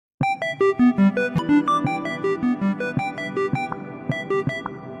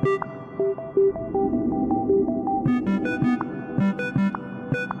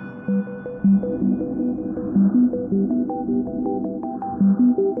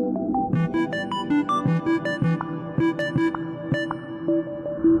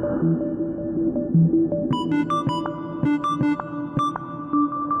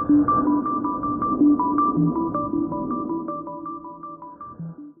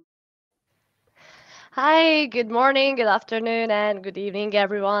Hi, good morning, good afternoon, and good evening,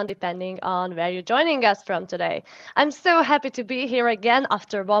 everyone, depending on where you're joining us from today. I'm so happy to be here again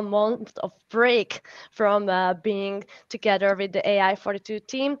after 1 month of break from being together with the AI42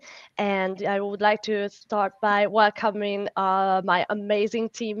 team. And I would like to start by welcoming my amazing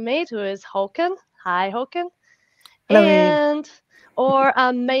teammate, who is Håkan. Hi, Håkan. Hello, Eve. And our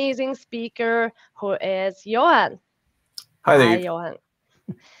amazing speaker, who is Johan. Hi there. Hi, Johan.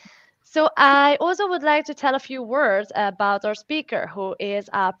 So I also would like to tell a few words about our speaker, who is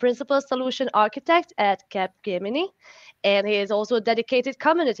a principal solution architect at Capgemini, and he is also a dedicated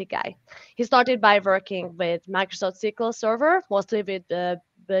community guy. He started by working with Microsoft SQL Server, mostly with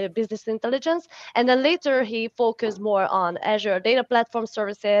business intelligence, and then later he focused more on Azure Data Platform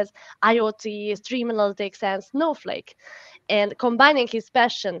Services, IoT, Stream Analytics, and Snowflake. And combining his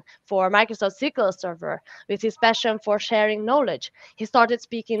passion for Microsoft SQL Server with his passion for sharing knowledge, he started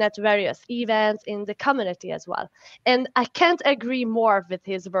speaking at various events in the community as well. And I can't agree more with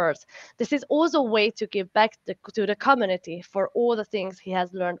his words. This is also a way to give back to the community for all the things he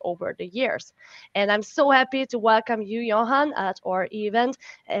has learned over the years. And I'm so happy to welcome you, Johan, at our event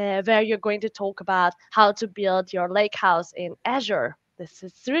where you're going to talk about how to build your lakehouse in Azure. This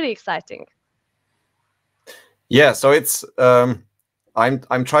is really exciting. Yeah, so it's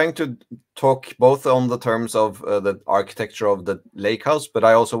I'm trying to talk both on the terms of the architecture of the lakehouse, but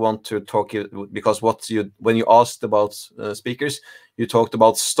I also want to talk because when you asked about speakers, you talked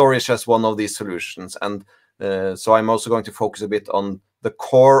about storage as one of these solutions, and so I'm also going to focus a bit on the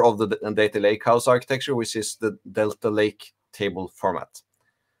core of the data lakehouse architecture, which is the Delta Lake table format.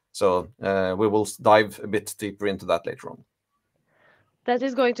 So we will dive a bit deeper into that later on. That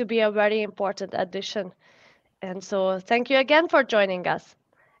is going to be a very important addition. And so thank you again for joining us.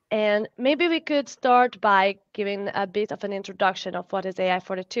 And maybe we could start by giving a bit of an introduction of what is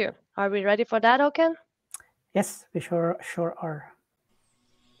AI42. Are we ready for that, Håkan? Yes, we sure are.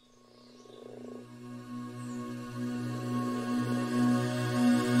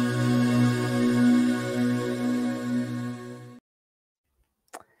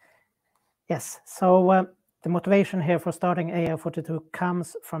 Yes, so the motivation here for starting AI42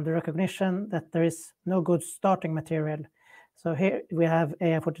 comes from the recognition that there is no good starting material. So here we have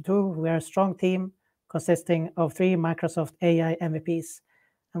AI42. We are a strong team consisting of 3 Microsoft AI MVPs.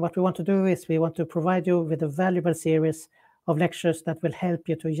 And what we want to do is we want to provide you with a valuable series of lectures that will help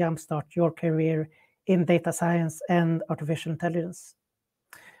you to jumpstart your career in data science and artificial intelligence.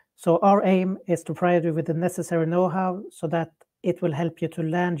 So our aim is to provide you with the necessary know-how so that it will help you to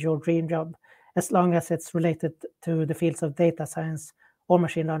land your dream job, as long as it's related to the fields of data science or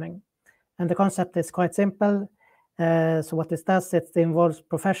machine learning. And the concept is quite simple. So what this does, it involves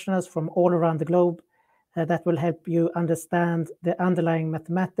professionals from all around the globe that will help you understand the underlying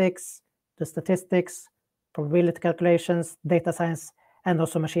mathematics, the statistics, probability calculations, data science, and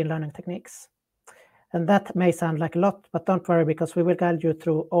also machine learning techniques. And that may sound like a lot, but don't worry, because we will guide you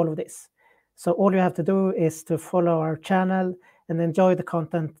through all of this. So all you have to do is to follow our channel and enjoy the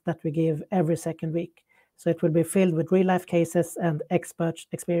content that we give every second week. So it will be filled with real-life cases and expert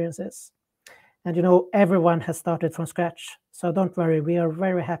experiences. And you know, everyone has started from scratch. So don't worry, we are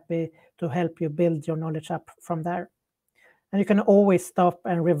very happy to help you build your knowledge up from there. And you can always stop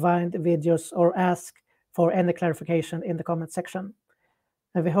and rewind the videos or ask for any clarification in the comment section.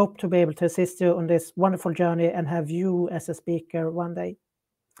 And we hope to be able to assist you on this wonderful journey and have you as a speaker one day.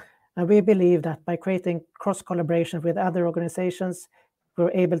 And we believe that by creating cross-collaboration with other organizations,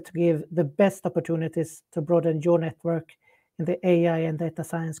 we're able to give the best opportunities to broaden your network in the AI and data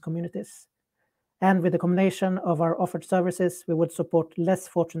science communities. And with the combination of our offered services, we would support less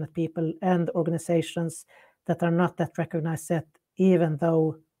fortunate people and organizations that are not that recognized yet, even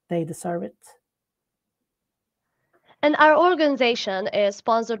though they deserve it. And our organization is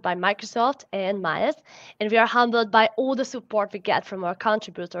sponsored by Microsoft and MIAS, and we are humbled by all the support we get from our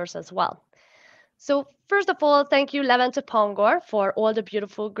contributors as well. So first of all, thank you Levente Pongor for all the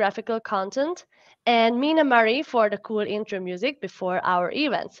beautiful graphical content, and Mina Marie for the cool intro music before our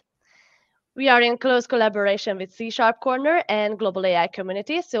events. We are in close collaboration with C# Corner and Global AI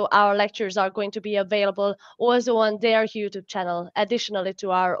Community, so our lectures are going to be available also on their YouTube channel, additionally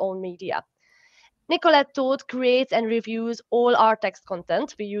to our own media. Nicolette Todd creates and reviews all our text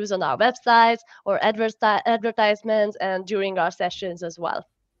content we use on our websites or advertisements and during our sessions as well.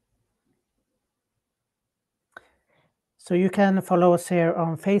 So you can follow us here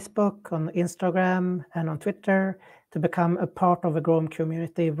on Facebook, on Instagram, and on Twitter to become a part of a growing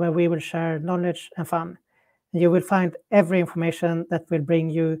community where we will share knowledge and fun. And you will find every information that will bring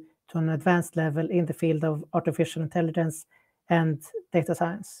you to an advanced level in the field of artificial intelligence and data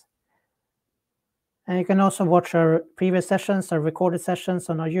science. And you can also watch our previous sessions, our recorded sessions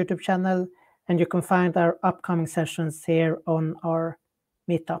on our YouTube channel, and you can find our upcoming sessions here on our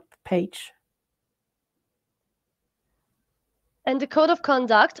Meetup page. And the Code of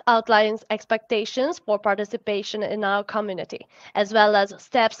Conduct outlines expectations for participation in our community, as well as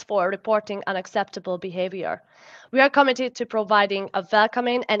steps for reporting unacceptable behavior. We are committed to providing a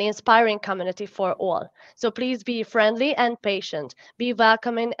welcoming and inspiring community for all. So please be friendly and patient, be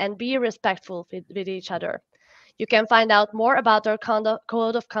welcoming and be respectful with each other. You can find out more about our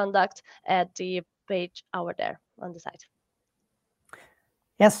Code of Conduct at the page over there on the site.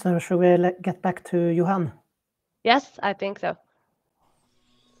 Yes, so should we get back to Johan? Yes, I think so.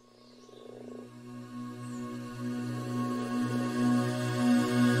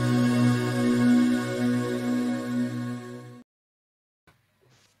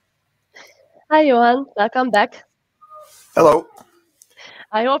 Hi, Johan. Welcome back. Hello.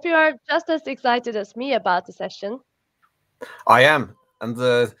 I hope you are just as excited as me about the session. I am.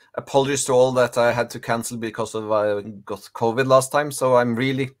 And apologies to all that I had to cancel because of I got COVID last time. So I'm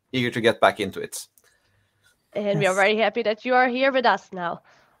really eager to get back into it. And we are very happy that you are here with us now.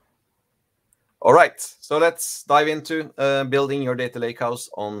 All right. So let's dive into building your data lakehouse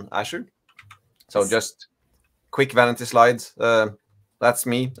on Azure. So just quick vanity slide. That's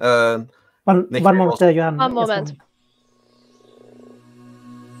me. One moment, Johan. One moment.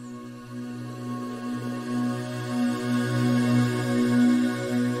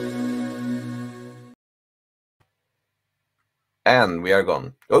 And we are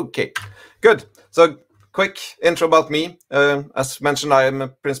gone. Okay, good. So quick intro about me. As mentioned, I am a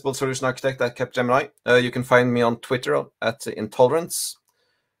principal solution architect at Capgemini. You can find me on Twitter at Intolerance.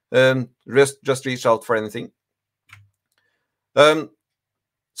 Just reach out for anything.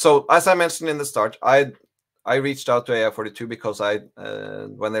 So as I mentioned in the start, I reached out to AI42 because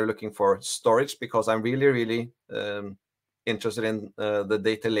when they were looking for storage, because I'm really interested in the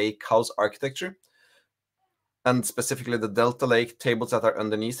data lakehouse architecture, and specifically the Delta Lake tables that are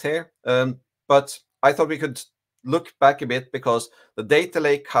underneath here. But I thought we could look back a bit because the data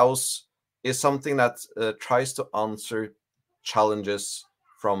lakehouse is something that tries to answer challenges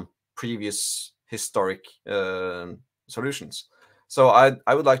from previous historic solutions. So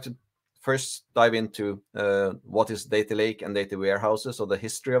I would like to first dive into what is data lake and data warehouses, or the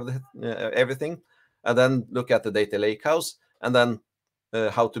history of everything, and then look at the data lakehouse, and then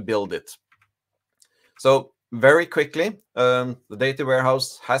how to build it. So very quickly, the data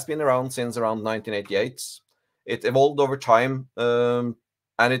warehouse has been around since around 1988. It evolved over time, and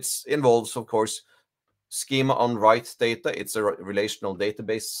it involves, of course, schema on write data. It's a relational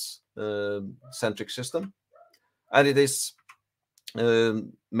database centric system, and it is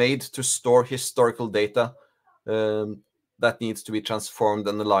made to store historical data that needs to be transformed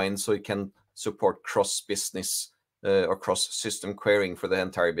and aligned so it can support cross-business or cross-system querying for the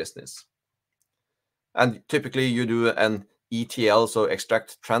entire business. And typically you do an ETL, so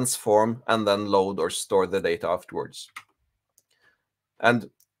extract, transform, and then load or store the data afterwards. And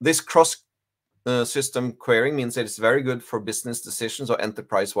this cross-system querying means that it's very good for business decisions or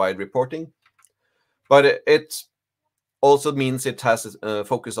enterprise-wide reporting. But it also means it has a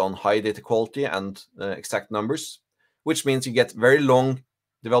focus on high data quality and exact numbers, which means you get very long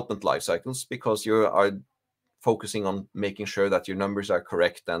development life cycles because you are focusing on making sure that your numbers are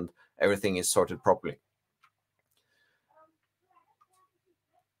correct and everything is sorted properly.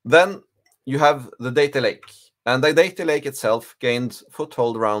 Then you have the data lake, and the data lake itself gained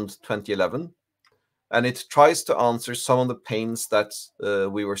foothold around 2011, and it tries to answer some of the pains that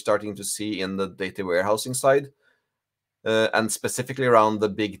we were starting to see in the data warehousing side, and specifically around the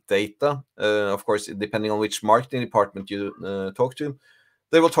big data. Of course, depending on which marketing department you talk to,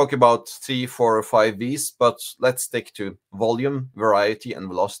 they will talk about 3, 4, or 5 V's, but let's stick to volume, variety, and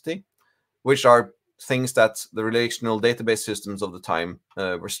velocity, which are things that the relational database systems of the time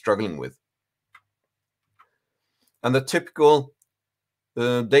were struggling with. And the typical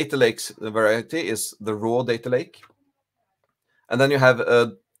data lake's variety is the raw data lake. And then you have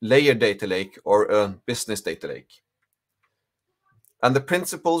a layer data lake or a business data lake. And the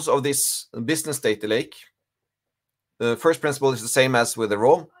principles of this business data lake, the first principle is the same as with the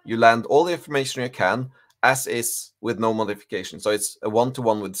raw. You land all the information you can as is with no modification. So it's a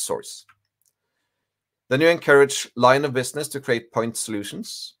one-to-one with the source. Then you encourage line of business to create point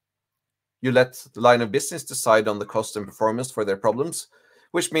solutions. You let the line of business decide on the cost and performance for their problems,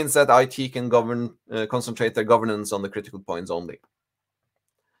 which means that IT can concentrate their governance on the critical points only.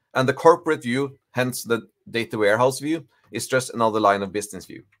 And the corporate view, hence the data warehouse view, is just another line of business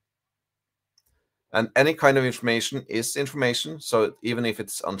view. And any kind of information is information, so even if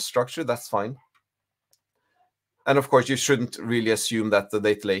it's unstructured, that's fine. And of course, you shouldn't really assume that the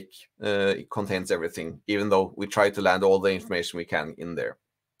data lake contains everything, even though we try to land all the information we can in there.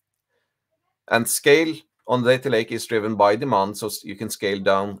 And scale on the data lake is driven by demand, so you can scale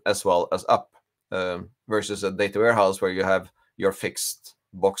down as well as up, versus a data warehouse where you have your fixed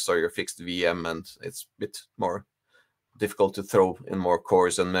box or your fixed VM, and it's a bit more difficult to throw in more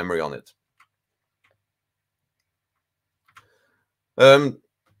cores and memory on it. And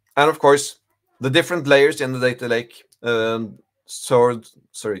of course, the different layers in the data lake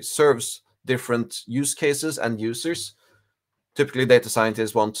serves different use cases and users. Typically, data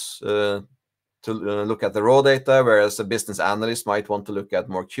scientists want to look at the raw data, whereas a business analyst might want to look at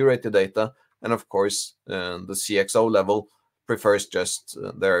more curated data. And of course, the CXO level prefers just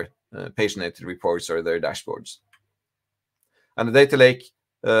their paginated reports or their dashboards. And the data lake,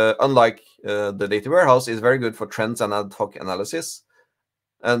 unlike the data warehouse, is very good for trends and ad hoc analysis.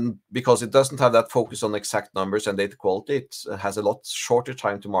 And because it doesn't have that focus on exact numbers and data quality, it has a lot shorter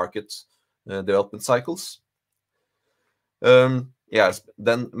time to market development cycles. Yes,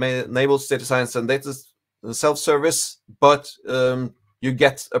 then enables data science and data self-service, but you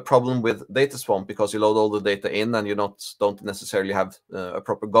get a problem with data swamp because you load all the data in and you don't necessarily have a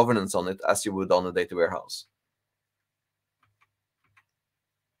proper governance on it as you would on a data warehouse.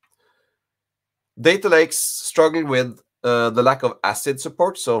 Data lakes struggle with the lack of ACID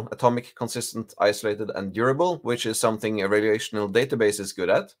support, so atomic, consistent, isolated, and durable, which is something a relational database is good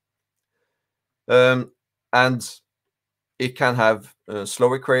at. And it can have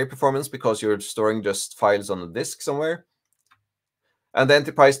slower query performance because you're storing just files on a disk somewhere. And the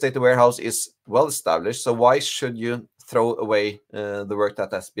enterprise data warehouse is well established, so why should you throw away the work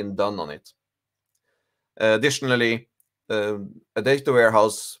that has been done on it? Additionally, a data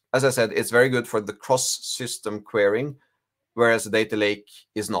warehouse, as I said, it's very good for the cross-system querying, whereas a data lake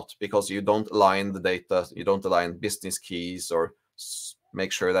is not, because you don't align the data, you don't align business keys or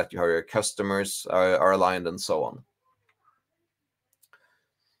make sure that your customers are aligned and so on.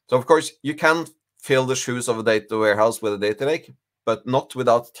 So of course, you can fill the shoes of a data warehouse with a data lake, but not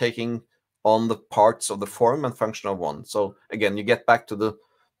without taking on the parts of the form and function of one. So again, you get back to the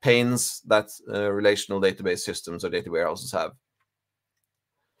pains that relational database systems or data warehouses have.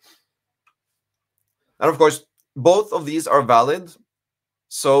 And of course, both of these are valid.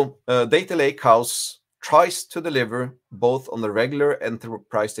 So data lakehouse tries to deliver both on the regular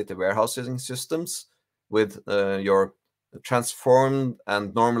enterprise data warehousing systems with your transformed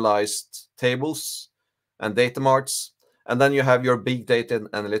and normalized tables and data marts. And then you have your big data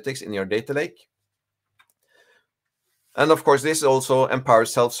and analytics in your data lake. And of course, this also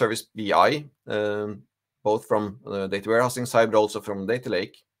empowers self-service BI, both from the data warehousing side, but also from data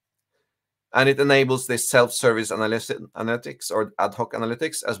lake. And it enables this self-service analytics or ad hoc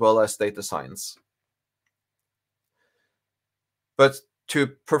analytics, as well as data science. But to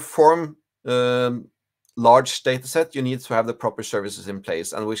perform large data set, you need to have the proper services in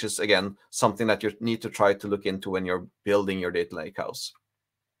place, and which is, again, something that you need to try to look into when you're building your data lakehouse.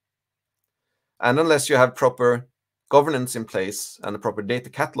 And unless you have proper governance in place and a proper data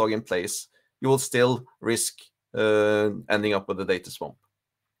catalog in place, you will still risk ending up with a data swamp.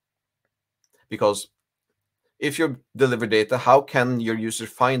 Because if you deliver data, how can your user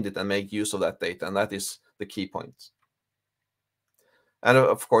find it and make use of that data? And that is the key point. And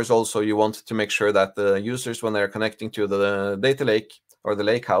of course, also you want to make sure that the users, when they're connecting to the data lake or the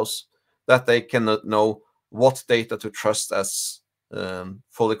lakehouse, that they can know what data to trust as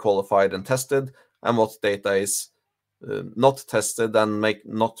fully qualified and tested, and what data is not tested and may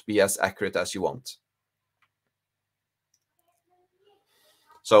not be as accurate as you want.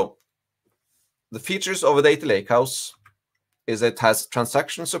 So the features of a data lakehouse is it has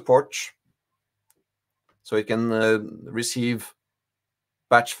transaction support, so it can receive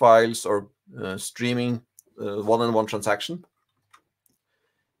batch files or streaming one-on-one transaction.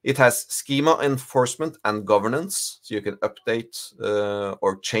 It has schema enforcement and governance, so you can update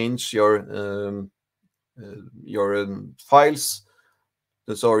or change your files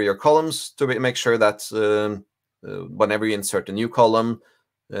sorry, your columns to make sure that whenever you insert a new column,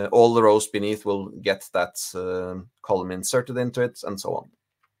 all the rows beneath will get that column inserted into it, and so on.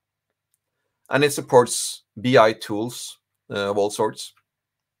 And it supports BI tools of all sorts.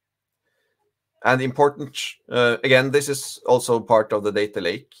 And important, again, this is also part of the data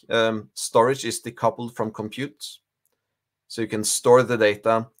lake. Storage is decoupled from compute. So you can store the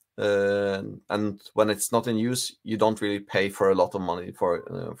data, and when it's not in use, you don't really pay for a lot of money for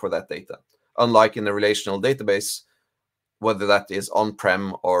that data. Unlike in a relational database, whether that is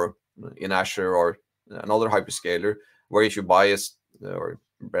on-prem or in Azure or another hyperscaler, where if you buy or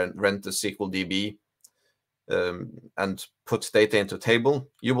rent a SQL DB and put data into a table,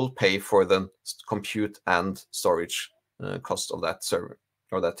 you will pay for the compute and storage cost of that server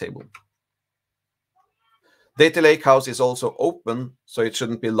or that table. Data Lakehouse is also open, so it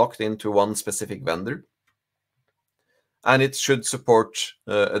shouldn't be locked into one specific vendor. And it should support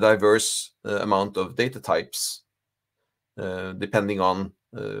a diverse amount of data types, depending on,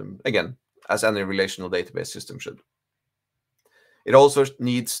 again, as any relational database system should. It also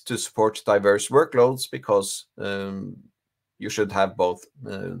needs to support diverse workloads because you should have both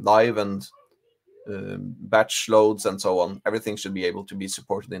live and batch loads and so on. Everything should be able to be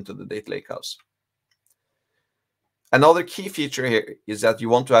supported into the Data Lakehouse. Another key feature here is that you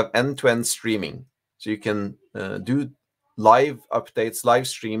want to have end-to-end streaming. So you can do live updates, live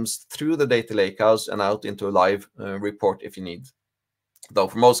streams through the Data Lakehouse and out into a live report if you need. Though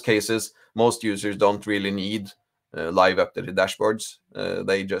for most cases, most users don't really need live updated dashboards.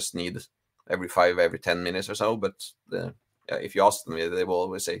 They just need every 10 minutes or so. But if you ask them, they will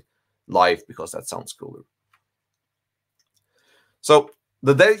always say live because that sounds cooler. So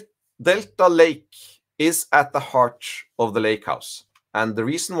the Delta Lake is at the heart of the Lakehouse. And the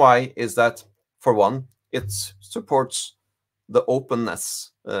reason why is that, for one, it supports the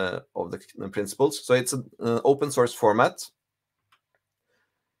openness of the principles. So it's an open source format.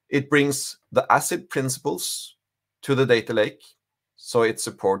 It brings the ACID principles to the data lake. So it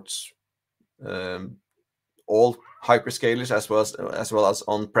supports all hyperscalers as well as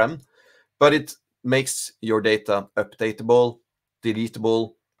on-prem. But it makes your data updatable,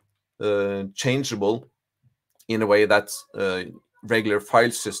 deletable, changeable in a way that regular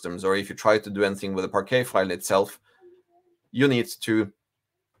file systems, or if you try to do anything with the Parquet file itself, you need to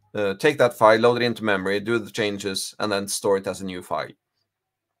take that file, load it into memory, do the changes, and then store it as a new file.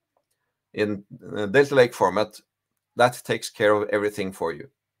 In Delta Lake format, that takes care of everything for you.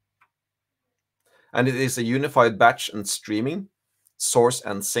 And it is a unified batch and streaming, source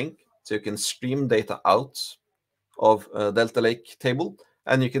and sync, so you can stream data out of a Delta Lake table,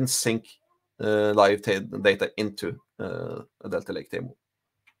 and you can sync live data into a Delta Lake table.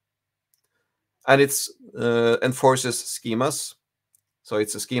 And it enforces schemas. So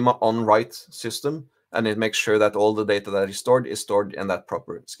it's a schema on write system, and it makes sure that all the data that is stored in that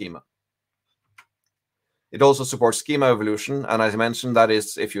proper schema. It also supports schema evolution, and as I mentioned, that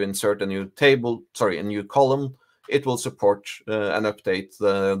is if you insert a new a new column, it will support and update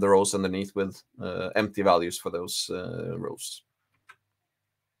the rows underneath with empty values for those rows.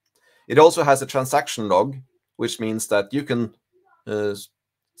 It also has a transaction log, which means that you can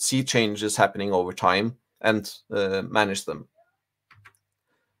see changes happening over time and manage them.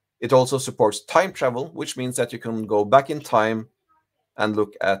 It also supports time travel, which means that you can go back in time and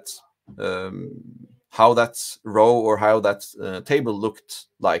look at how that row or how that table looked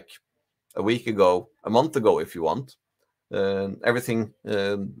like a week ago, a month ago, if you want. Everything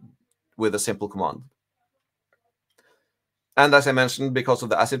with a simple command. And as I mentioned, because of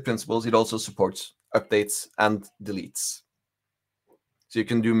the ACID principles, it also supports updates and deletes. So you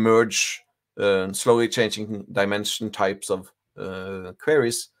can do merge, slowly changing dimension types of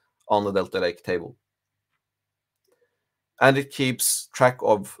queries on the Delta Lake table. And it keeps track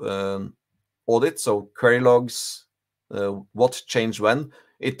of audits, so query logs, what changed when.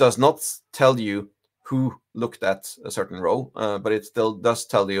 It does not tell you who looked at a certain row, but it still does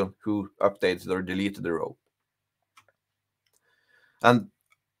tell you who updated or deleted the row. And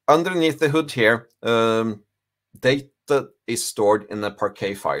underneath the hood here, data is stored in a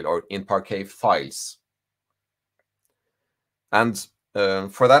Parquet file or in Parquet files. And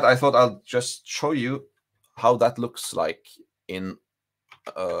for that, I thought I'll just show you how that looks like in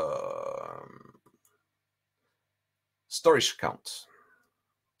storage account.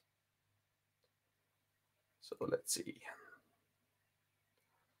 So let's see.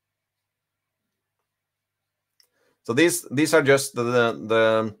 So these are just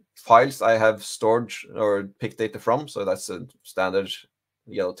the files I have stored or picked data from. So that's a standard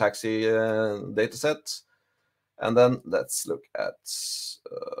yellow taxi data set. And then let's look at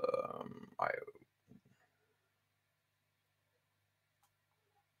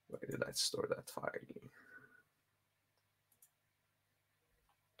where did I store that file?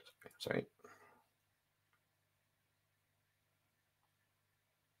 Sorry.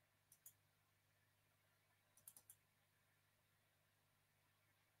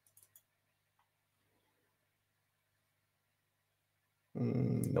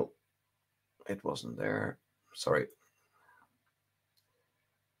 No, it wasn't there. Sorry.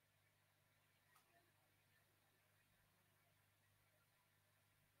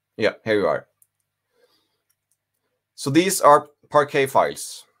 Yeah, here you are. So these are Parquet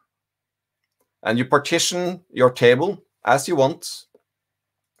files. And you partition your table as you want.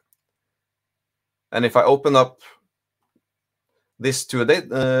 And if I open up this to a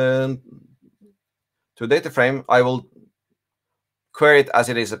data frame, I will query it as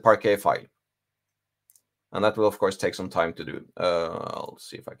it is a Parquet file. And that will, of course, take some time to do. I'll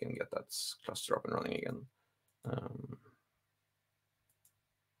see if I can get that cluster up and running again.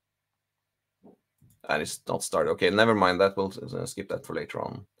 And it's not started. Okay, never mind. That we'll skip that for later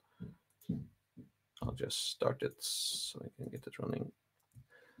on. I'll just start it so I can get it running.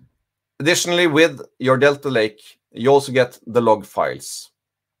 Additionally, with your Delta Lake, you also get the log files.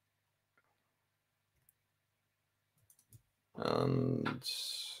 And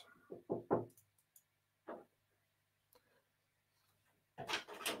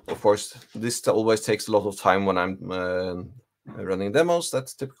of course, this always takes a lot of time when I'm running demos.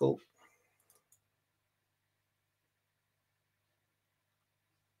 That's typical.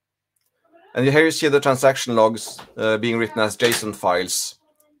 And here you see the transaction logs being written as JSON files.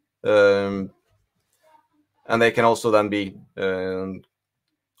 And they can also then be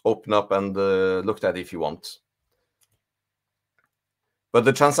opened up and looked at if you want. But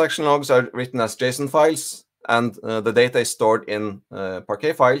the transaction logs are written as JSON files, and the data is stored in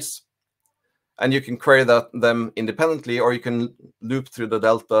Parquet files. And you can query them independently, or you can loop through the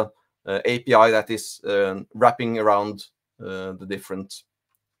Delta API that is wrapping around the different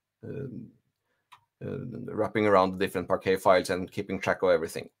Parquet files and keeping track of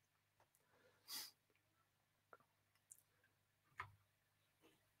everything.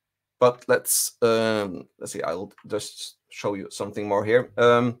 But let's see. I'll just show you something more here.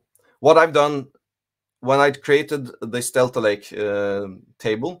 What I've done when I created this Delta Lake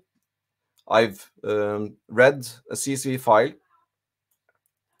table, I've read a CSV file,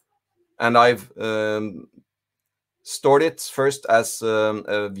 and I've stored it first as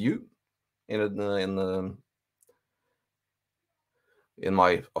a view in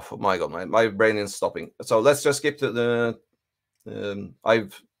my, oh my god, my brain is stopping. So let's just skip to the.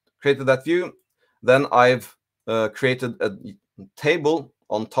 I've created that view. Then I've created a table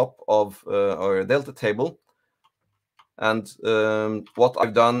on top of our Delta table. And what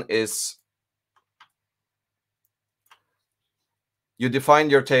I've done is you define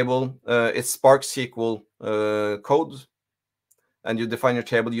your table. It's Spark SQL code. And you define your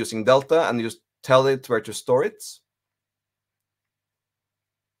table using Delta, and you tell it where to store it.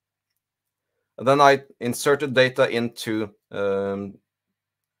 And then I inserted data into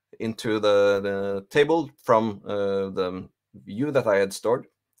the table from the view that I had stored.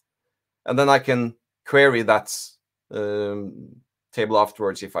 And then I can query that table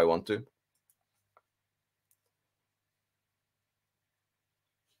afterwards if I want to.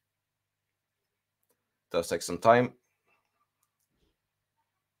 Does take some time.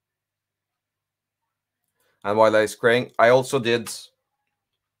 And while I was querying, I also did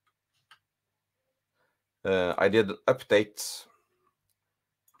update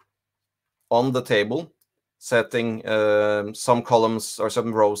on the table, setting some columns or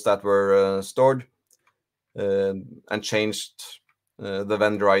some rows that were stored, and changed the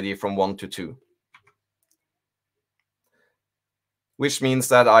vendor ID from 1 to 2. Which means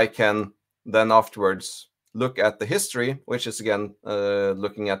that I can then afterwards look at the history, which is again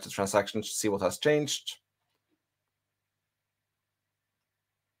looking at the transactions to see what has changed.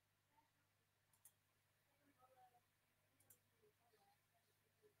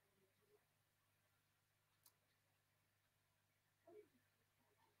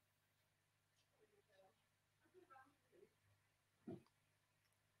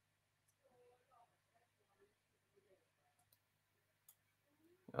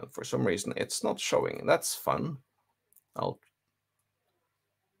 And for some reason, it's not showing. That's fun.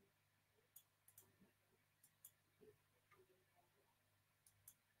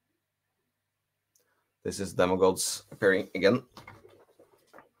 This is Demogods appearing again.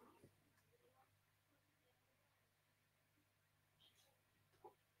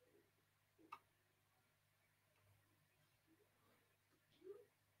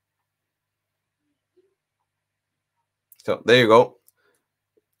 So there you go.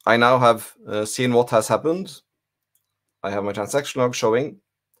 I now have seen what has happened. I have my transaction log showing.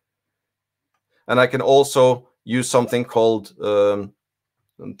 And I can also use something called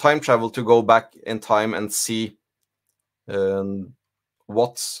time travel to go back in time and see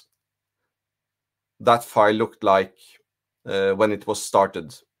what that file looked like when it was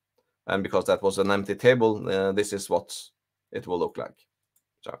started. And because that was an empty table, this is what it will look like.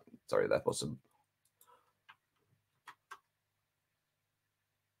 Sorry, that was a...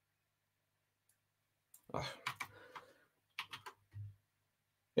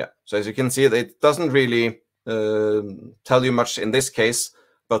 Yeah, so as you can see, it doesn't really tell you much in this case,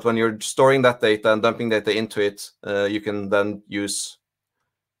 but when you're storing that data and dumping data into it, you can then use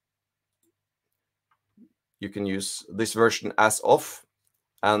this version as of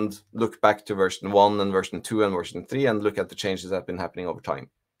and look back to version 1 and version 2 and version 3 and look at the changes that have been happening over time.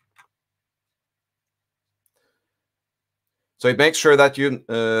 So it makes sure that you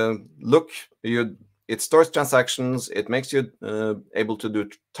it stores transactions, it makes you able to do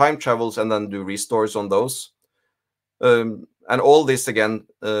time travels and then do restores on those. And all this, again,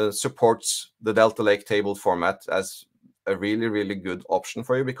 supports the Delta Lake table format as a really, really good option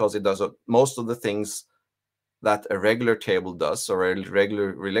for you, because it does most of the things that a regular table does, or a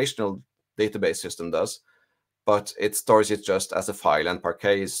regular relational database system does, but it stores it just as a file, and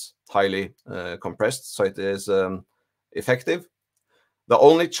Parquet is highly compressed, so it is effective. The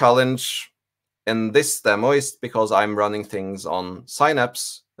only challenge in this demo is because I'm running things on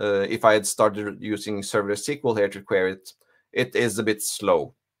Synapse. If I had started using serverless SQL here to query it, it is a bit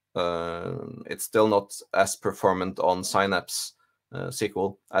slow. It's still not as performant on Synapse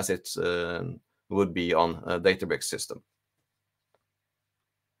SQL as it would be on a Databricks system.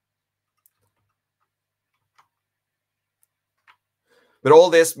 But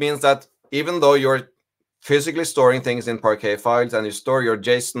all this means that even though you're physically storing things in Parquet files and you store your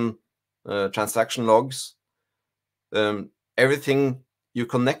JSON transaction logs, everything you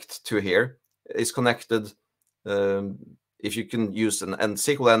connect to here is connected. If you can use an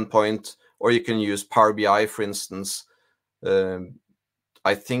SQL endpoint, or you can use Power BI, for instance.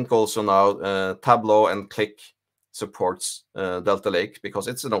 I think also now Tableau and Qlik supports Delta Lake, because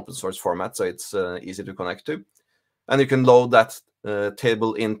it's an open source format, so it's easy to connect to. And you can load that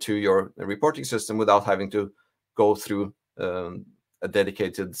table into your reporting system without having to go through a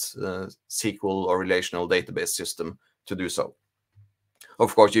dedicated SQL or relational database system to do so.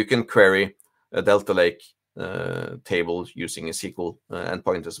 Of course, you can query a Delta Lake table using a SQL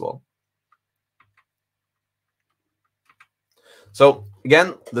endpoint as well. So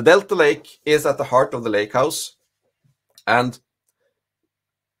again, the Delta Lake is at the heart of the lakehouse, and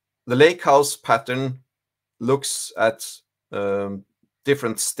the lakehouse pattern looks at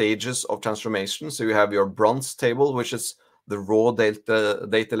different stages of transformation. So you have your bronze table, which is the raw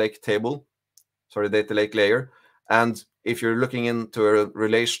data lake table, data lake layer. And if you're looking into a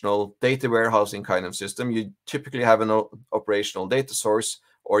relational data warehousing kind of system, you typically have an operational data source,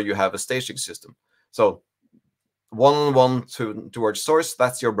 or you have a staging system. So one-on-one towards source,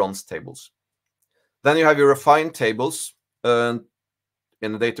 that's your bronze tables. Then you have your refined tables. In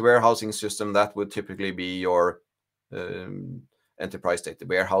the data warehousing system, that would typically be your enterprise data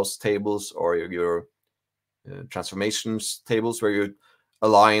warehouse tables, or your transformations tables, where you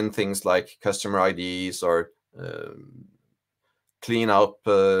align things like customer IDs, or clean up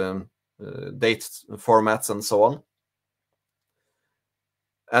date formats and so on.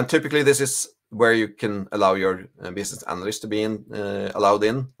 And typically this is where you can allow your business analysts to be allowed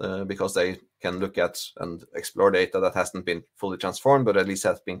in, because they can look at and explore data that hasn't been fully transformed, but at least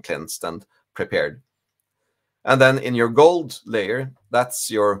has been cleansed and prepared. And then in your gold layer,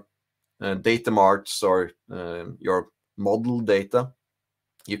 that's your data marts, or your model data.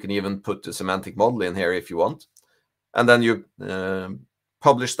 You can even put the semantic model in here if you want. And then you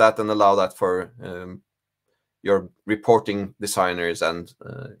publish that and allow that for your reporting designers and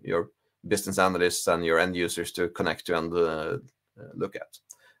your business analysts and your end users to connect to and look at.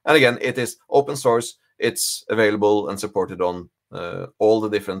 And again, it is open source. It's available and supported on all the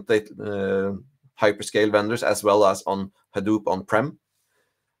different hyperscale vendors, as well as on Hadoop on-prem.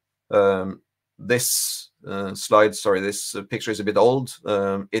 This this picture is a bit old.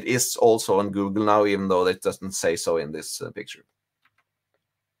 It is also on Google now, even though it doesn't say so in this picture.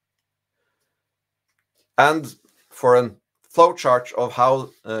 And for a flowchart of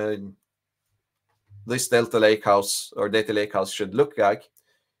how this Delta Lakehouse or data lakehouse should look like,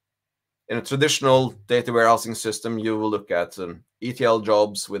 in a traditional data warehousing system, you will look at ETL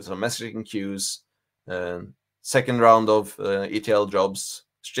jobs with some messaging queues, second round of ETL jobs,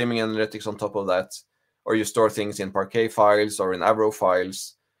 streaming analytics on top of that. or you store things in Parquet files or in Avro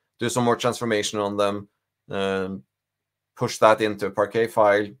files, do some more transformation on them, push that into a Parquet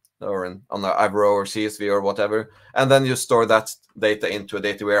file or on an Avro or CSV or whatever, and then you store that data into a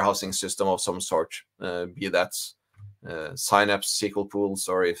data warehousing system of some sort, be that Synapse SQL pools,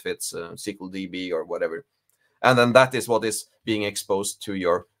 or if it's SQL DB or whatever. And then that is what is being exposed to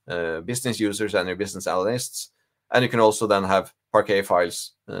your business users and your business analysts. And you can also then have Parquet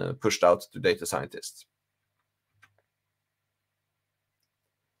files pushed out to data scientists.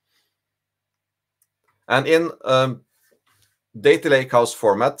 And in data lakehouse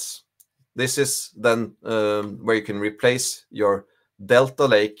formats, this is then where you can replace your Delta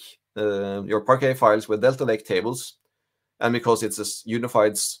Lake, your Parquet files with Delta Lake tables. And because it's a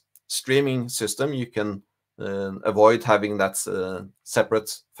unified streaming system, you can avoid having that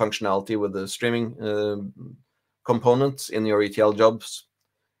separate functionality with the streaming components in your ETL jobs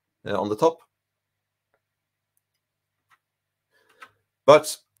on the top.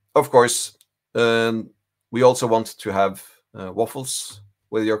 But of course, we also want to have waffles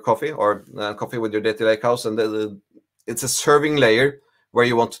with your coffee, or coffee with your data lakehouse, and it's a serving layer where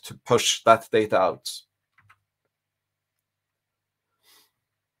you want to push that data out.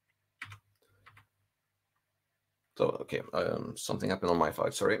 So, okay, something happened on my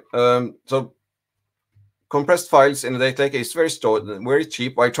file, sorry. So compressed files in the data lake is very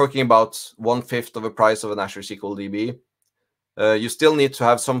cheap. We're talking about 1/5 of the price of an Azure SQL DB. You still need to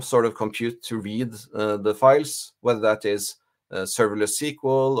have some sort of compute to read the files, whether that is serverless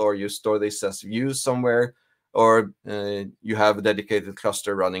SQL, or you store this as views somewhere, or you have a dedicated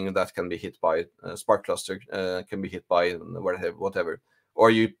cluster running that can be hit by Spark cluster, can be hit by whatever, or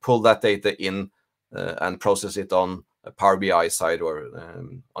you pull that data in and process it on a Power BI side or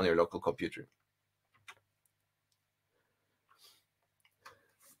on your local computer.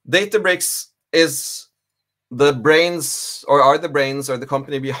 Databricks is the brains, or are the brains, or the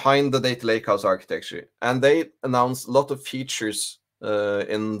company behind the data lakehouse architecture, and they announced a lot of features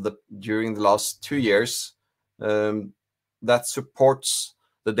during the last 2 years that supports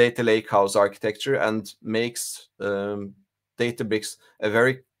the data lakehouse architecture and makes Databricks a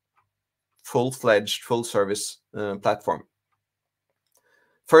very full-fledged, full-service platform.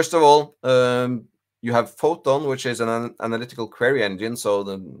 First of all, you have Photon, which is an analytical query engine. So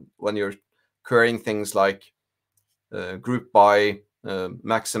when you're querying things like group by,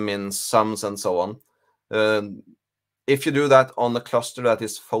 max and min, sums, and so on, if you do that on a cluster that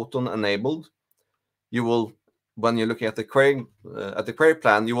is Photon enabled, you will, when you're looking at the query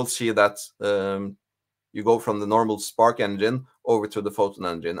plan, you will see that you go from the normal Spark engine over to the Photon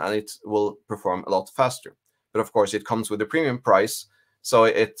engine, and it will perform a lot faster. But of course, it comes with a premium price, so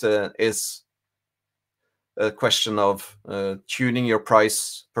it is a question of tuning your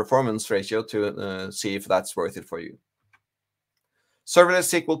price performance ratio to see if that's worth it for you. Serverless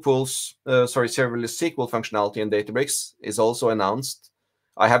SQL pools, serverless SQL functionality in Databricks is also announced.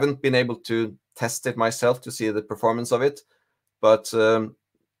 I haven't been able to test it myself to see the performance of it, but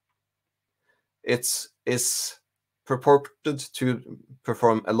it is purported to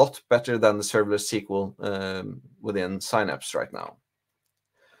perform a lot better than the serverless SQL within Synapse right now.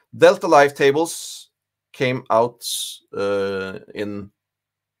 Delta Live tables came out in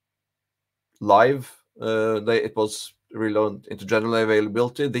live. It was reloaded into general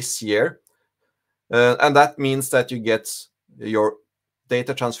availability this year. And that means that you get your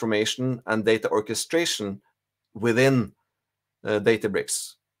data transformation and data orchestration within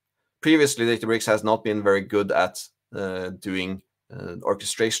Databricks. Previously, Databricks has not been very good at doing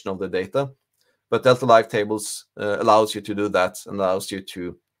orchestration of the data, but Delta Live tables allows you to do that and allows you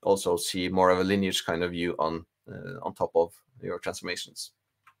to also see more of a lineage kind of view on top of your transformations.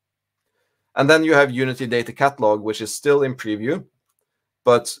 And then you have Unity Data Catalog, which is still in preview,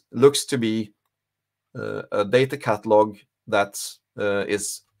 but looks to be a data catalog that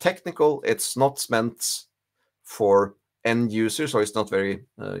is technical. It's not meant for end users, or it's not very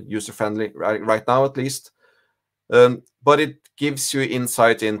user-friendly right now, at least. But it gives you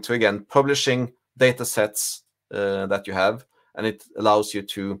insight into, again, publishing data sets that you have, and it allows you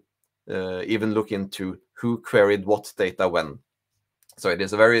to even look into who queried what data when. So it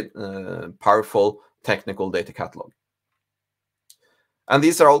is a very powerful technical data catalog. And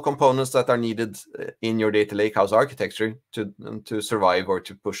these are all components that are needed in your data lakehouse architecture to survive or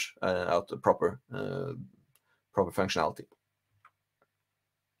to push out the proper functionality.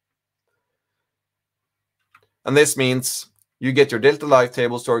 And this means you get your Delta Live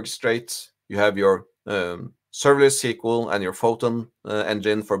tables to orchestrate. You have your serverless SQL and your Photon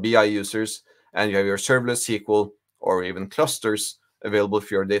engine for BI users, and you have your serverless SQL or even clusters available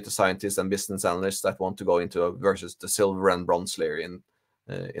for your data scientists and business analysts that want to go into versus the silver and bronze layer in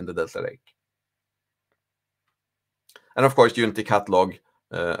the Delta Lake. And of course, Unity catalog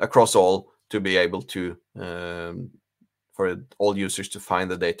across all to be able to for all users to find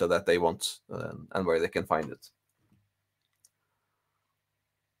the data that they want and where they can find it.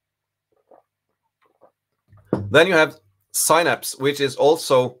 Then you have Synapse, which is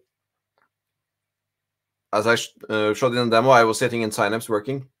also, as I showed in the demo, I was sitting in Synapse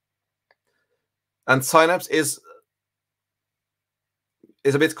working. And Synapse is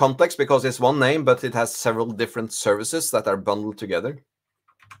a bit complex because it's one name, but it has several different services that are bundled together.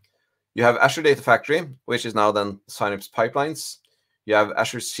 You have Azure Data Factory, which is now then Synapse Pipelines. You have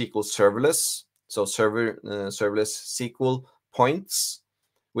Azure SQL Serverless, so serverless SQL points,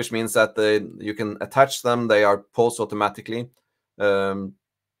 which means that you can attach them. They are paused automatically.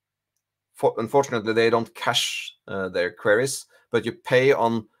 Unfortunately, they don't cache their queries, but you pay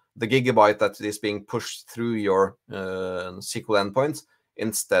on the gigabyte that is being pushed through your SQL endpoints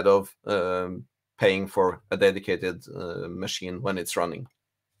instead of paying for a dedicated machine when it's running.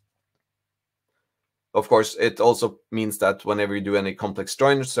 Of course, it also means that whenever you do any complex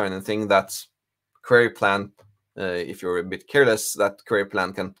joins or anything, that query plan, if you're a bit careless, that query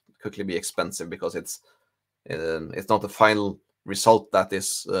plan can quickly be expensive because it's not the final result that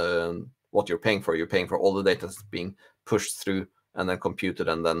is what you're paying for. You're paying for all the data that's being pushed through and then computed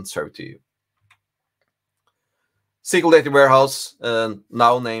and then served to you. SQL Data Warehouse,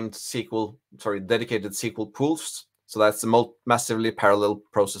 now named dedicated SQL pools. So that's the massively parallel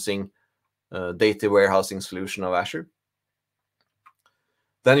processing data warehousing solution of Azure.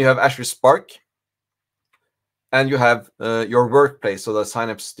 Then you have Azure Spark, and you have your workplace, so the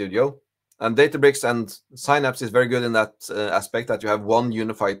Synapse Studio. And Databricks and Synapse is very good in that aspect, that you have one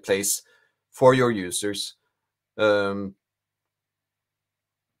unified place for your users. Both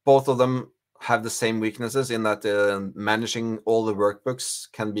of them have the same weaknesses in that managing all the workbooks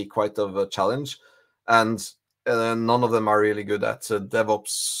can be quite of a challenge, and none of them are really good at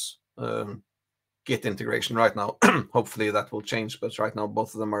DevOps Git integration right now. Hopefully that will change, but right now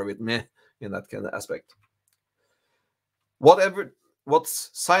both of them are with me in that kind of aspect. What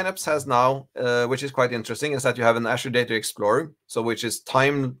Synapse has now, which is quite interesting, is that you have an Azure Data Explorer, so which is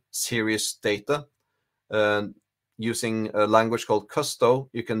time series data. Using a language called Custo,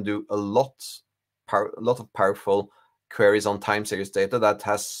 you can do a lot of powerful queries on time series data that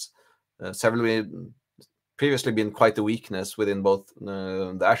has previously been quite a weakness within both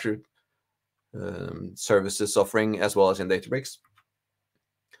the Azure services offering as well as in Databricks.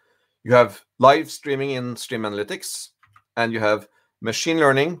 You have live streaming in Stream Analytics, and you have machine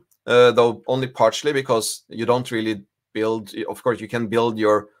learning, though only partially, because you don't really build. Of course, you can build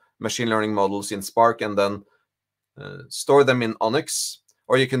your machine learning models in Spark and then store them in Onyx,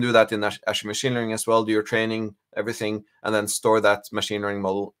 or you can do that in Azure Machine Learning as well, do your training, everything, and then store that machine learning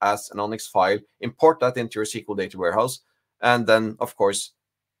model as an Onyx file, import that into your SQL data warehouse, and then, of course,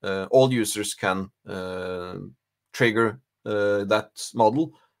 all users can trigger that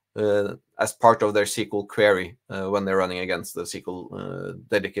model as part of their SQL query when they're running against the SQL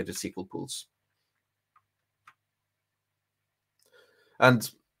dedicated SQL pools. And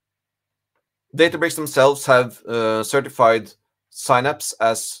Databricks themselves have certified Synapse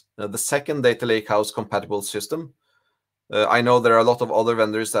as the second data lakehouse compatible system. I know there are a lot of other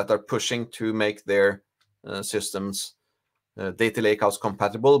vendors that are pushing to make their systems data lakehouse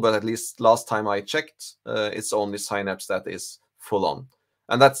compatible, but at least last time I checked, it's only Synapse that is full on.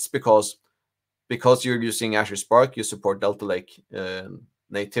 And that's because you're using Azure Spark, you support Delta Lake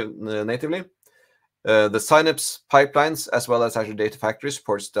natively. The Synapse pipelines, as well as Azure Data Factory,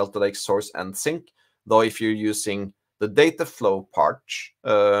 supports Delta Lake source and sync, though if you're using the data flow part,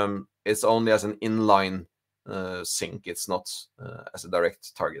 it's only as an inline sync. It's not as a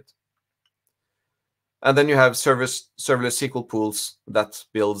direct target. And then you have serverless SQL pools that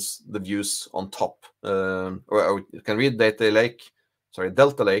builds the views on top. Or you can read Delta Lake,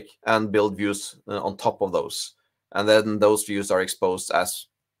 and build views on top of those. And then those views are exposed as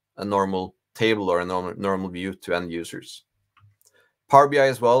a normal table or a normal view to end users. Power BI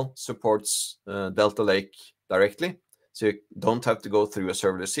as well supports Delta Lake directly, so you don't have to go through a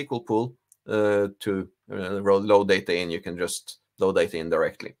serverless SQL pool to load data in. You can just load data in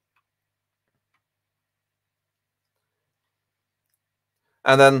directly.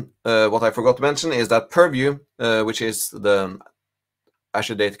 And then what I forgot to mention is that Purview, which is the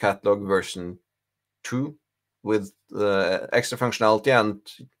Azure Data Catalog version 2 with extra functionality and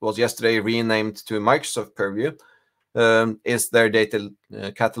was yesterday renamed to Microsoft Purview, is their data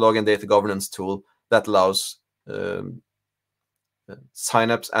catalog and data governance tool that allows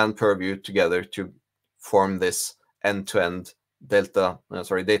Synapse and Purview together to form this end-to-end data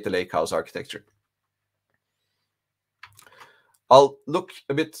lakehouse architecture. I'll look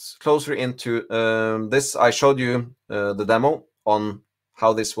a bit closer into this. I showed you the demo on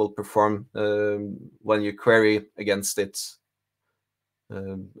how this will perform when you query against it,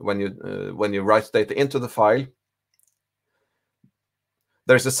 when you write data into the file.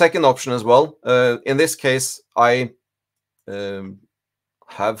 There's a second option as well. In this case, I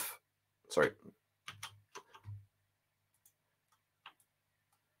have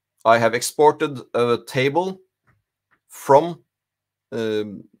exported a table from a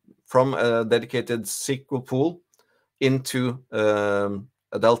dedicated SQL pool into a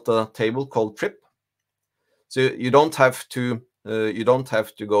Delta table called trip. So you don't have to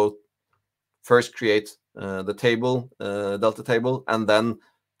go first create the table, Delta table, and then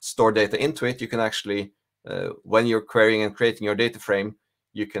store data into it. You can actually, when you're querying and creating your data frame,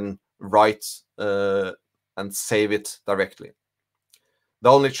 you can write and save it directly.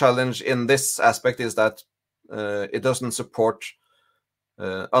 The only challenge in this aspect is that it doesn't support,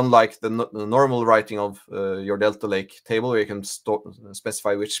 unlike the normal writing of your Delta Lake table, where you can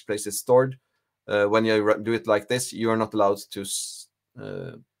specify which place it's stored. When you do it like this, you are not allowed to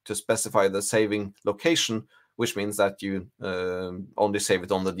specify the saving location, which means that you only save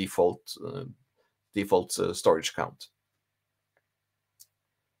it on the default storage account.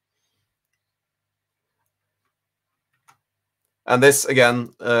 And this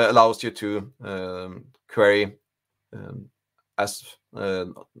again allows you to query as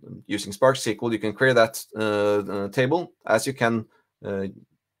using Spark SQL. You can query that table as you can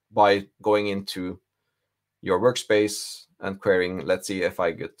by going into your workspace and querying. Let's see if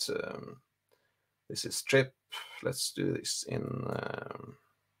I get this is trip. Let's do this in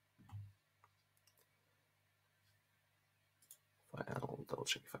I'll double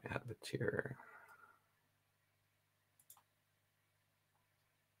check if I have it here.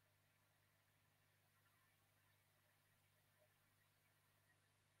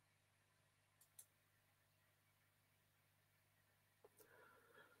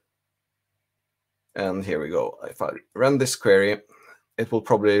 And here we go. If I run this query, it will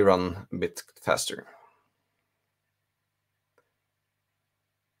probably run a bit faster.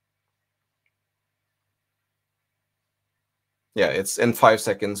 Yeah, it's in 5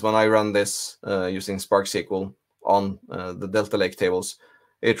 seconds. When I run this using Spark SQL on the Delta Lake tables,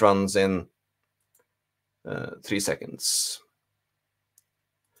 it runs in 3 seconds.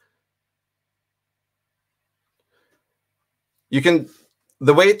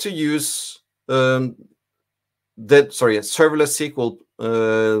 The way to use serverless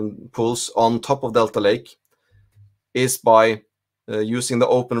SQL pools on top of Delta Lake is by using the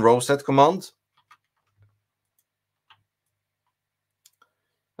open row set command.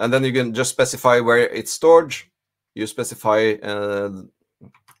 And then you can just specify where it's stored. You specify the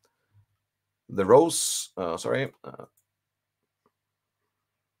rows.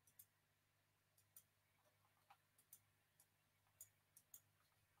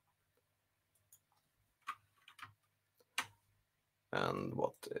 And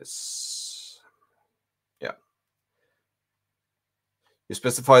what is, yeah. You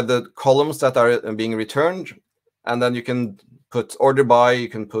specify the columns that are being returned, and then you can put order by, you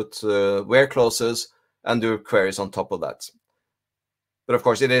can put where clauses, and do queries on top of that. But of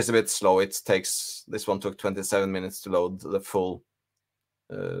course, it is a bit slow. This one took 27 minutes to load the full.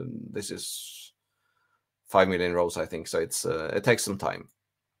 This is 5 million rows, I think. So it takes some time.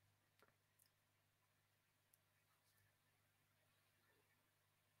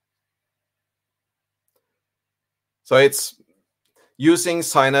 So it's using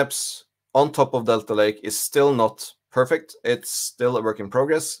Synapse on top of Delta Lake is still not perfect. It's still a work in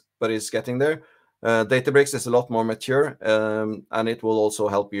progress, but it's getting there. Databricks is a lot more mature, and it will also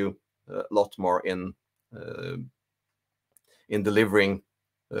help you a lot more in delivering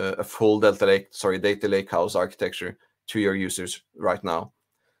a full data lakehouse architecture to your users right now.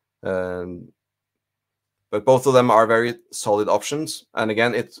 But both of them are very solid options. And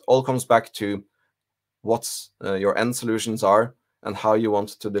again, it all comes back to what your end solutions are and how you want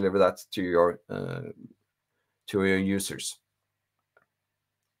to deliver that to your users.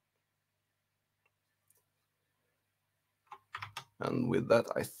 And with that,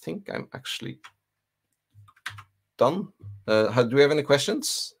 I think I'm actually done. Do we have any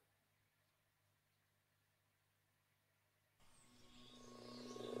questions?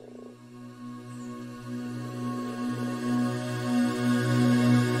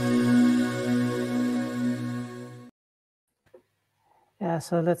 Yeah,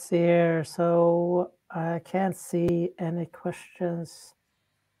 so let's see here. So I can't see any questions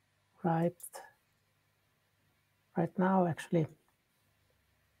right now, actually.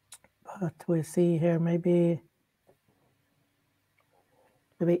 But we'll see here. Maybe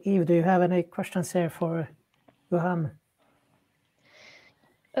Eve, do you have any questions here for Johan?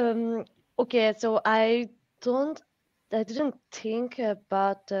 Okay, so I didn't think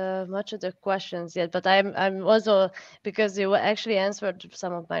about much of the questions yet, but I'm also, because you actually answered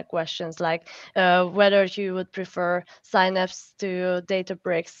some of my questions, like whether you would prefer Synapse to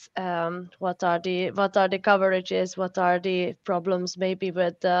Databricks, what are the coverages, what are the problems maybe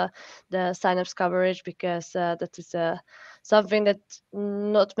with the Synapse coverage, because that is something that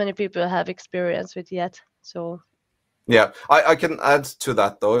not many people have experience with yet. So yeah, I can add to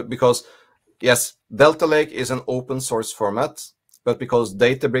that though, because yes, Delta Lake is an open source format, but because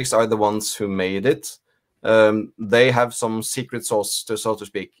Databricks are the ones who made it, they have some secret sauce, so to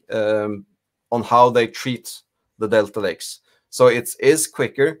speak, on how they treat the Delta Lakes. So it is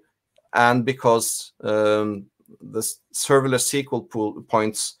quicker, and because the serverless SQL pool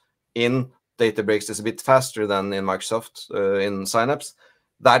points in Databricks is a bit faster than in Microsoft in Synapse,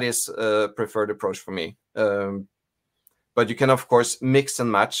 that is a preferred approach for me. But you can, of course, mix and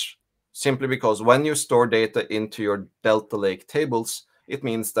match, simply because when you store data into your Delta Lake tables, it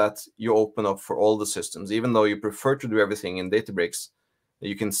means that you open up for all the systems. Even though you prefer to do everything in Databricks,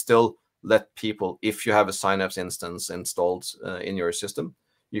 you can still let people, if you have a Synapse instance installed in your system,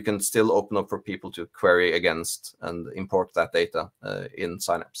 you can still open up for people to query against and import that data in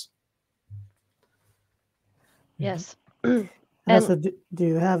Synapse. yes. And also, do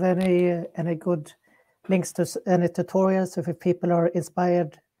you have any good links to any tutorials if people are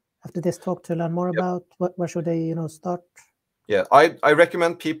inspired after this talk to learn more about where should they start? Yeah, I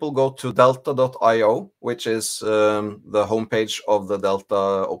recommend people go to delta.io, which is the homepage of the Delta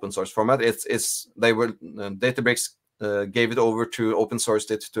open source format. Databricks gave it over to open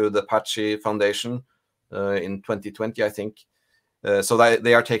sourced it to the Apache Foundation in 2020, I think. So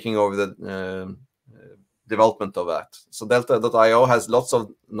they are taking over the development of that. So delta.io has lots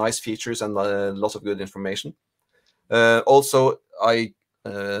of nice features and lots of good information. Also,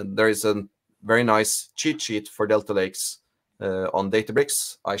 there is a very nice cheat sheet for Delta Lakes on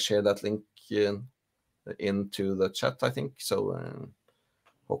Databricks. I share that link into the chat, I think. So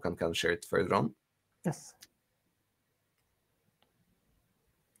Håkan can share it further on. Yes.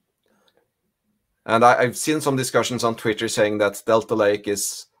 And I've seen some discussions on Twitter saying that Delta Lake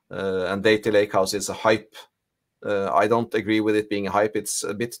is and Data Lakehouse is a hype. I don't agree with it being a hype. It's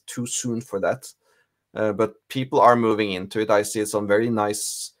a bit too soon for that. But people are moving into it. I see some very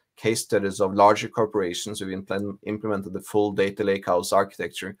nice case studies of larger corporations who implemented the full Data Lakehouse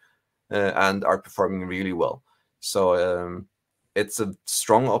architecture and are performing really well. So it's a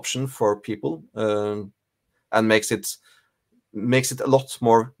strong option for people and makes it a lot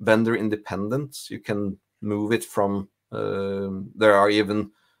more vendor independent. You can move it from, there are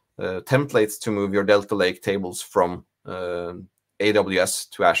even templates to move your Delta Lake tables from AWS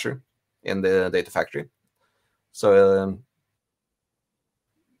to Azure in the Data Factory. So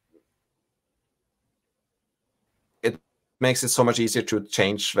it makes it so much easier to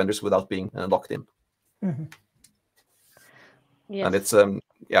change vendors without being locked in. Mm-hmm. Yes. And it's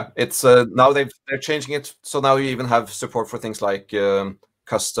it's now they're changing it, so now you even have support for things like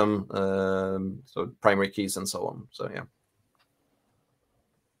custom so primary keys and so on. So yeah.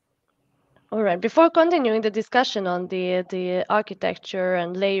 All right. Before continuing the discussion on the architecture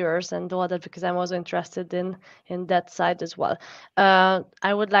and layers and all that, because I'm also interested in that side as well,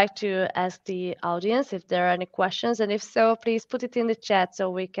 I would like to ask the audience if there are any questions, and if so, please put it in the chat so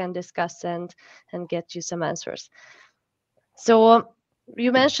we can discuss and get you some answers. So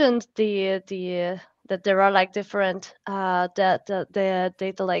you mentioned that there are like different the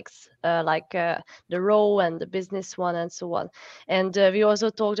data lakes, like the raw and the business one and so on. And we also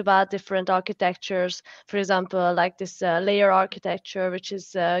talked about different architectures, for example, like this layer architecture, which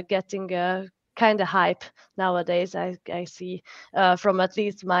is getting kind of hype nowadays. I see from at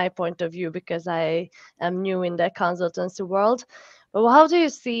least my point of view, because I am new in the consultancy world. But how do you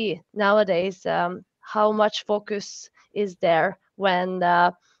see nowadays how much focus is there when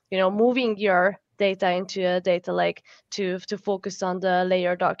moving your data into a data lake to focus on the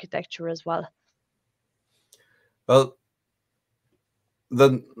layered architecture as well? Well,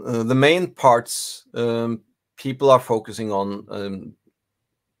 the main parts people are focusing on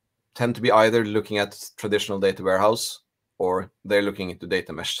tend to be either looking at traditional data warehouse or they're looking into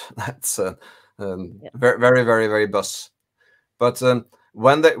data mesh. That's very, very, very, very buzz. But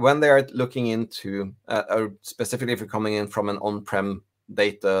when they are looking into, or specifically if you're coming in from an on-prem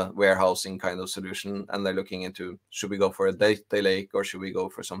data warehousing kind of solution, and they're looking into, should we go for a data lake or should we go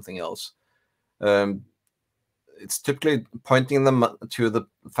for something else? It's typically pointing them to the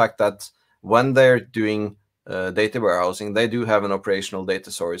fact that when they're doing data warehousing, they do have an operational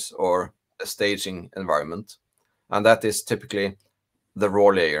data source or a staging environment, and that is typically the raw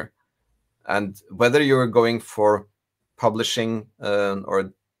layer. And whether you're going for publishing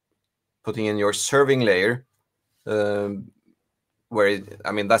or putting in your serving layer, that's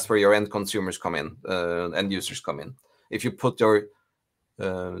where your end consumers come in, end users come in. If you put your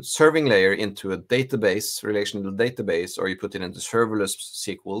serving layer into a database, relational database, or you put it into serverless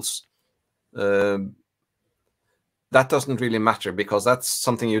SQLs, that doesn't really matter because that's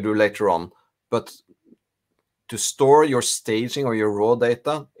something you do later on. But to store your staging or your raw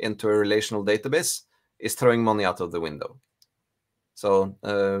data into a relational database is throwing money out of the window. So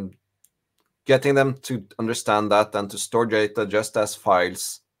getting them to understand that and to store data just as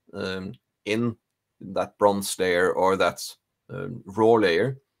files in that bronze layer or that raw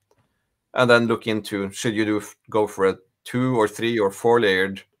layer, and then look into, should you go for a 2 or 3 or 4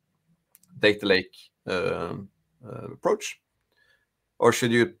 layered data lake approach, or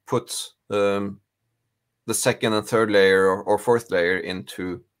should you put the second and third layer or fourth layer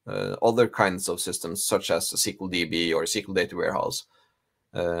into other kinds of systems such as a SQL DB or a SQL data warehouse?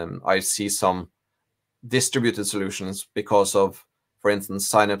 I see some distributed solutions because of, for instance,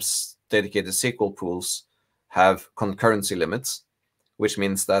 Synapse dedicated SQL pools have concurrency limits, which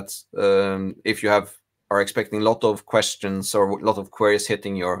means that if you are expecting a lot of questions or a lot of queries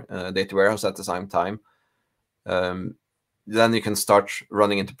hitting your data warehouse at the same time, then you can start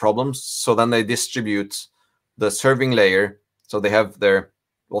running into problems. So then they distribute the serving layer. So they have their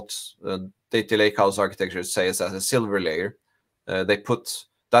what data lakehouse architecture says as a silver layer. They put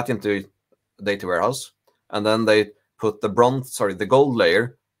that into data warehouse, and then they put the gold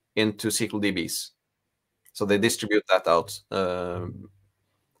layer into SQL DBs. So they distribute that out.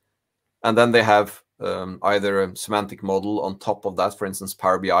 And then they have either a semantic model on top of that. For instance,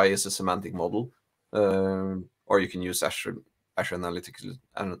 Power BI is a semantic model, or you can use Azure Analytics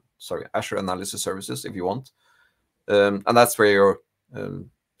and Azure Analysis Services if you want. And that's where your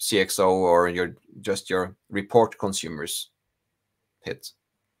CXO or your report consumers hit.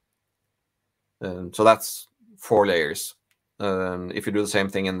 So that's 4 layers. If you do the same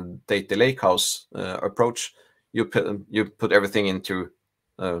thing in data lakehouse approach, you put everything into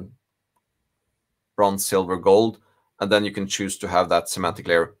bronze, silver, gold, and then you can choose to have that semantic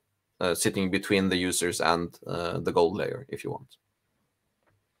layer sitting between the users and the gold layer if you want.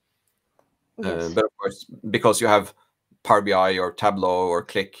 Yes. But of course, because you have Power BI or Tableau or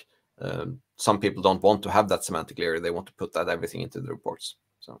Click, some people don't want to have that semantic layer. They want to put that everything into the reports.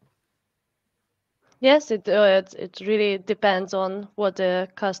 So. Yes, it really depends on what the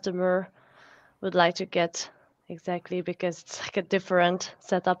customer would like to get exactly, because it's like a different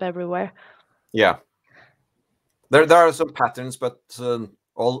setup everywhere. Yeah, there are some patterns, but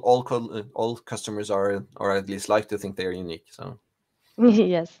all customers are, or at least like to think they are unique. So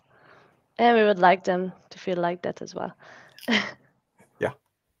Yes, and we would like them to feel like that as well. Yeah.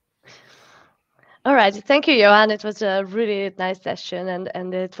 All right, thank you, Johan. It was a really nice session,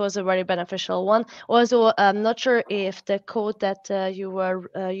 and it was a very beneficial one. Also, I'm not sure if the code that you were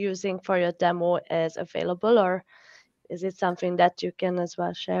using for your demo is available, or is it something that you can as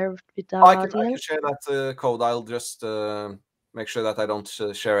well share with our audience? I can share that code. I'll just make sure that I don't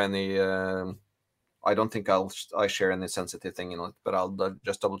share any. I don't think I share any sensitive thing in it, but I'll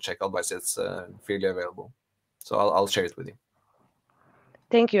just double check. Otherwise, it's freely available. So I'll share it with you.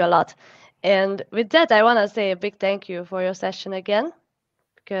 Thank you a lot. And with that, I want to say a big thank you for your session again,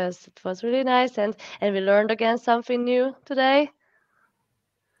 because it was really nice, and we learned again something new today.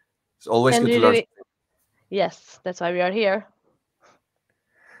 It's always good to learn. Yes, that's why we are here.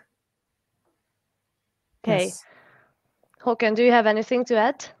 Okay. Yes. Håkan, do you have anything to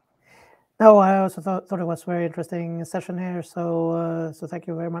add? No, I also thought it was a very interesting session here. So thank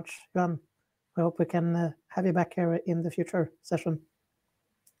you very much, Johan. I hope we can have you back here in the future session.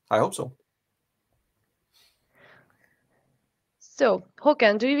 I hope so. So,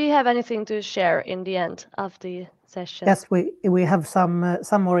 Håkan, do we have anything to share in the end of the session? Yes, we have some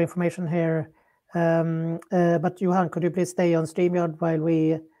more information here. But Johan, could you please stay on StreamYard while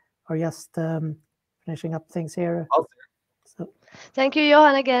we are just finishing up things here? Okay. So. Thank you,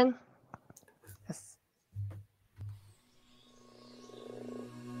 Johan, again. Yes.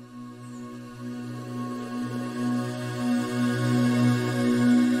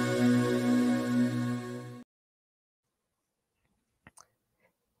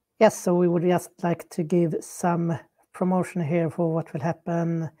 Yes, so we would just like to give some promotion here for what will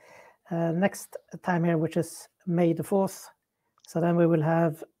happen next time here, which is May the 4th. So then we will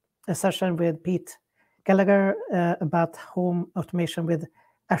have a session with Pete Gallagher about home automation with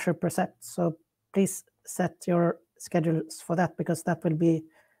Azure Percept. So please set your schedules for that, because that will be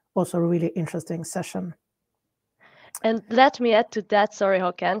also a really interesting session. And let me add to that, sorry,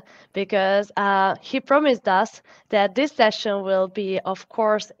 Håkan, because he promised us that this session will be, of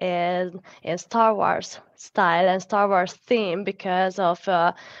course, in Star Wars style and Star Wars theme, because of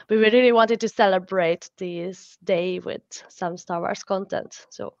we really wanted to celebrate this day with some Star Wars content.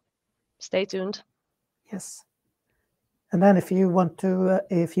 So stay tuned. Yes. And then if you want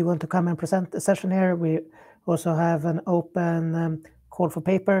to come and present a session here, we also have an open call for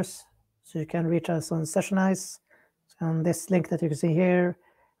papers. So you can reach us on Sessionize, on this link that you can see here.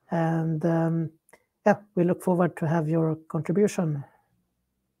 And yeah, we look forward to have your contribution.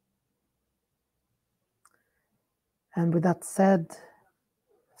 And with that said,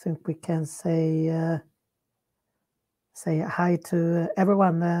 I think we can say hi to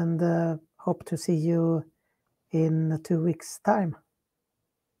everyone, and hope to see you in 2 weeks' time.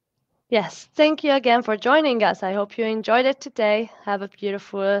 Yes, thank you again for joining us. I hope you enjoyed it today. Have a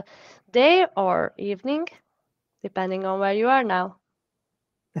beautiful day or evening, depending on where you are now.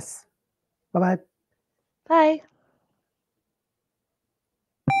 Yes. Bye-bye. Bye.